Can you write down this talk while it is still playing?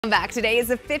Back today is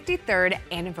the 53rd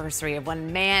anniversary of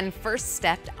when man first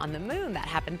stepped on the moon. That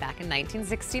happened back in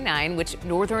 1969, which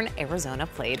northern Arizona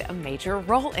played a major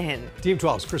role in. Team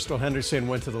 12's Krystle Henderson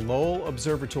went to the Lowell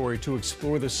Observatory to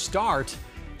explore the start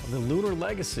of the lunar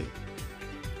legacy.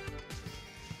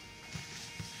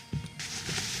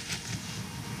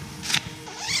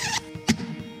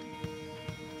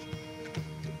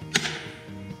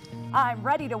 I'm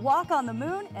ready to walk on the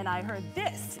moon, and I heard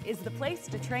this is the place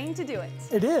to train to do it.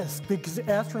 It is, because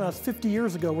astronauts 50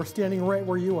 years ago were standing right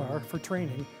where you are for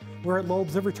training. We're at Lowell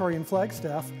Observatory in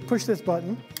Flagstaff. Push this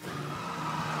button.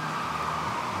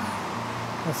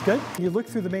 That's good. You look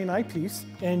through the main eyepiece,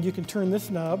 and you can turn this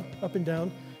knob up and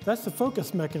down. That's the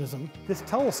focus mechanism. This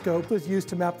telescope is used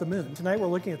to map the moon. Tonight we're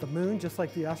looking at the moon just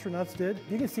like the astronauts did.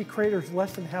 You can see craters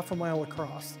less than half a mile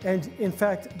across. And in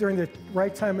fact, during the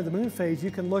right time of the moon phase,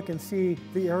 you can look and see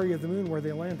the area of the moon where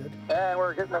they landed. And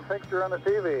we're getting a picture on the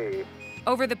TV.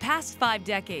 Over the past 5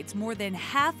 decades, more than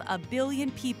 500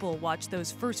 million people watched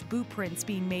those first boot prints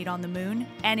being made on the moon,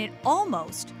 and it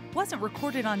almost wasn't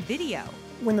recorded on video.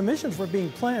 When the missions were being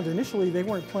planned, initially they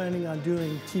weren't planning on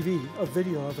doing TV, a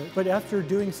video of it. But after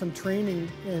doing some training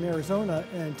in Arizona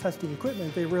and testing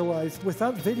equipment, they realized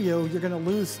without video, you're going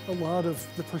to lose a lot of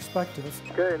the perspective.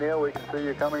 Okay, Neil, we can see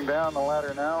you coming down the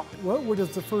ladder now. What would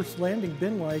have the first landing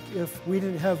been like if we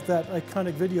didn't have that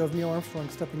iconic video of Neil Armstrong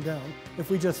stepping down?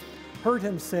 If we just heard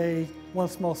him say, "One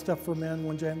small step for man,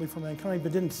 one giant leap for mankind,"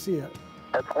 but didn't see it.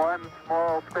 That's one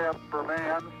small step for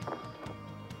man,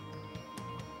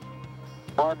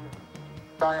 one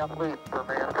giant leap for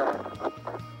mankind.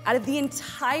 Out of the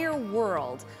entire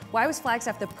world, why was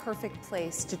Flagstaff the perfect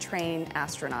place to train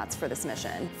astronauts for this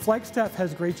mission? Flagstaff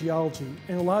has great geology,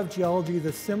 and a lot of geology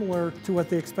that's similar to what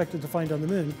they expected to find on the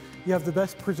moon. You have the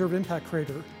best preserved impact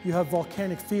crater, you have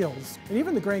volcanic fields, and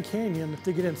even the Grand Canyon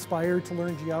to get inspired to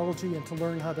learn geology and to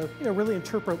learn how to really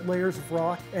interpret layers of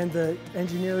rock. And the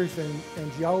engineers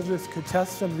and geologists could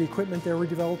test some of the equipment they were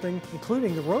developing,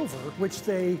 including the rover, which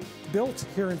they built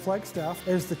here in Flagstaff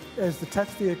as the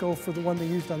test vehicle for the one they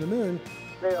used on the moon.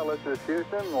 Neil, this is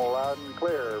Houston, loud and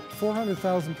clear.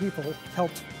 400,000 people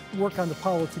helped work on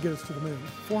Apollo to get us to the moon.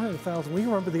 400,000. We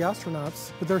remember the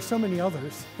astronauts, but there are so many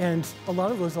others. And a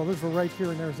lot of those others were right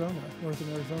here in Arizona,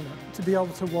 northern Arizona. To be able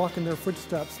to walk in their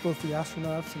footsteps, both the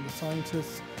astronauts and the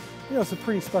scientists, it's a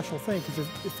pretty special thing because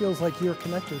it feels like you're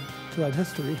connected to that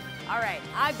history. All right,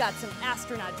 I've got some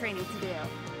astronaut training to do.